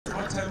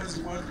assignments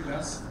you want with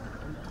us,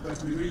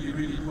 but we really,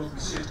 really do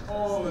appreciate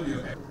all your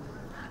effort.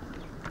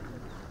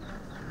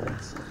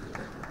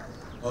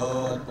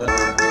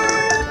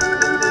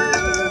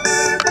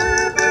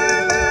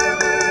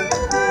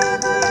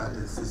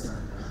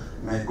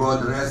 May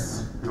God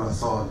rest your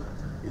soul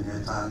in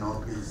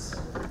eternal peace.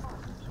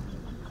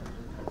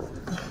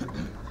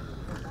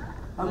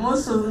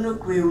 Amoso uno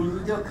kwe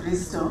urujo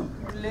Kristo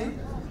le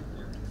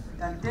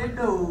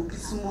tatedo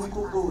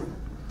kisumuko go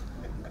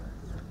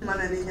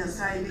mana ni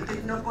Nyasaye ni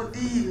no podi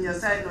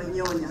Nyasaye no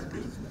nyonya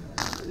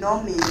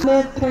no mi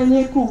ne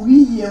tenye ku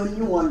wiye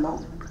onyuolo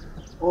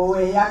o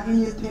e yagi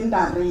nyithinda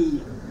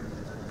ariyo.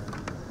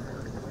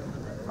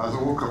 As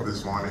I woke up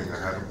this morning, I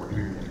had an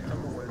opportunity to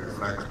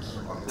reflect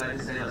on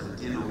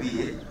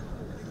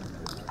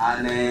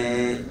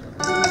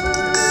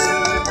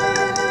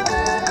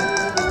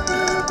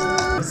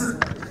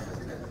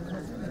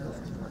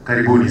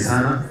Karibuni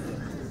sana.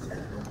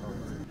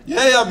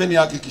 Yeye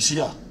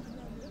amenihakikishia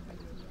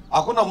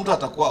hakuna mtu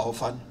atakuwa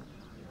orphan.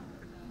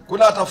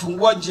 Kuna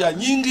atafungua njia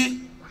nyingi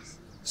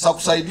za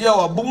kusaidia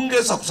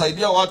wabunge, za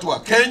kusaidia watu wa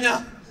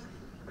Kenya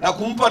na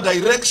kumpa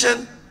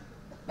direction,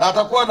 na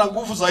atakuwa na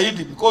nguvu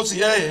zaidi because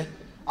yeye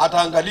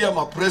ataangalia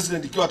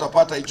ma-president ikiwa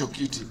atapata hicho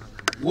kiti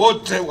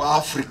wote wa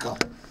Afrika.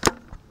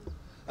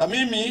 Na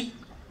mimi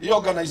hii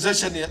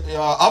organization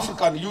ya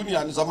African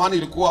Union zamani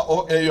ilikuwa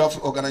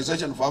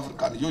Organization of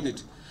African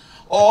Unity.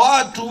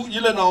 Watu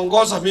ile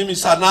naongoza mimi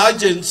sana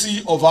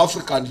Agency of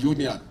African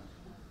Union.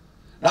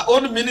 Na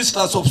all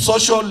ministers of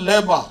social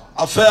labor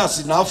affairs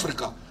in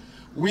Africa,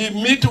 we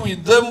meet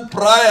with them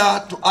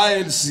prior to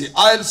ILC.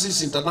 ILC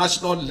is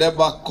International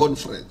Labor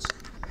Conference.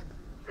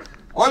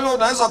 Kwa hiyo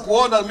unaweza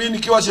kuona mimi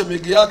nikiwa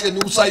shemegi yake ni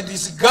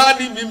usaidizi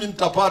gani mimi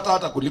nitapata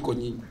hata kuliko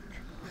nyinyi.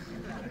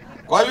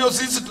 Kwa hiyo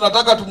sisi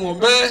tunataka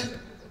tumuombee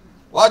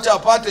wacha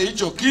apate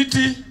hicho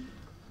kiti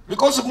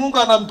because Mungu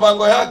ana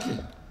mpango yake.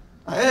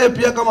 Na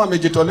pia kama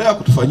amejitolea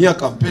kutufanyia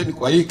kampeni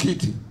kwa hii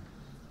kiti,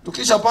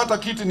 tukishapata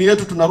kiti ni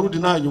yetu, tunarudi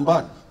nayo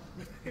nyumbani.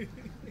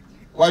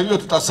 Kwa hiyo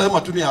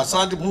tutasema tu ni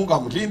asante, Mungu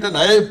amlinde. Na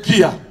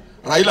pia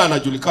Raila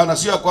anajulikana,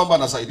 sio kwamba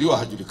anasaidiwa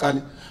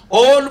hajulikani.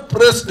 All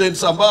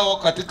presidents ambao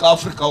katika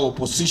Africa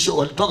opposition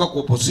walitoka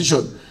kwa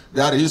opposition,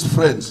 they are his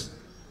friends.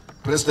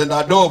 President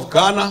Ado of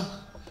Ghana,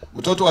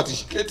 mtoto wa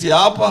Tishiketi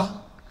hapa,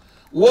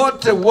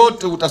 wote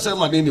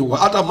utasema nini?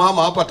 Hata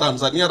mama hapa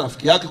Tanzania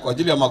rafiki yake kwa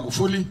ajili ya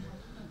Magufuli,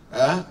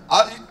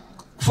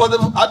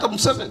 hata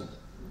Museveni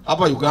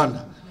hapa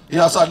Uganda. He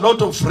has a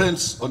lot of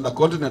friends on the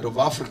continent of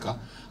Africa,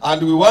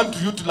 and we want to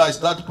utilize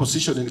that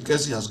position in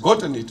case he has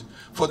gotten it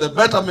for the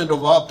betterment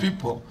of our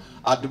people,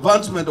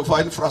 advancement of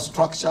our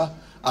infrastructure,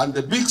 and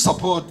the big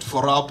support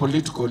for our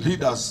political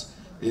leaders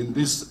in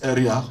this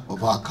area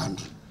of our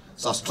country.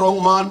 He's a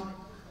strong man,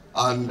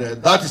 and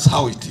that is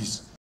how it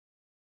is.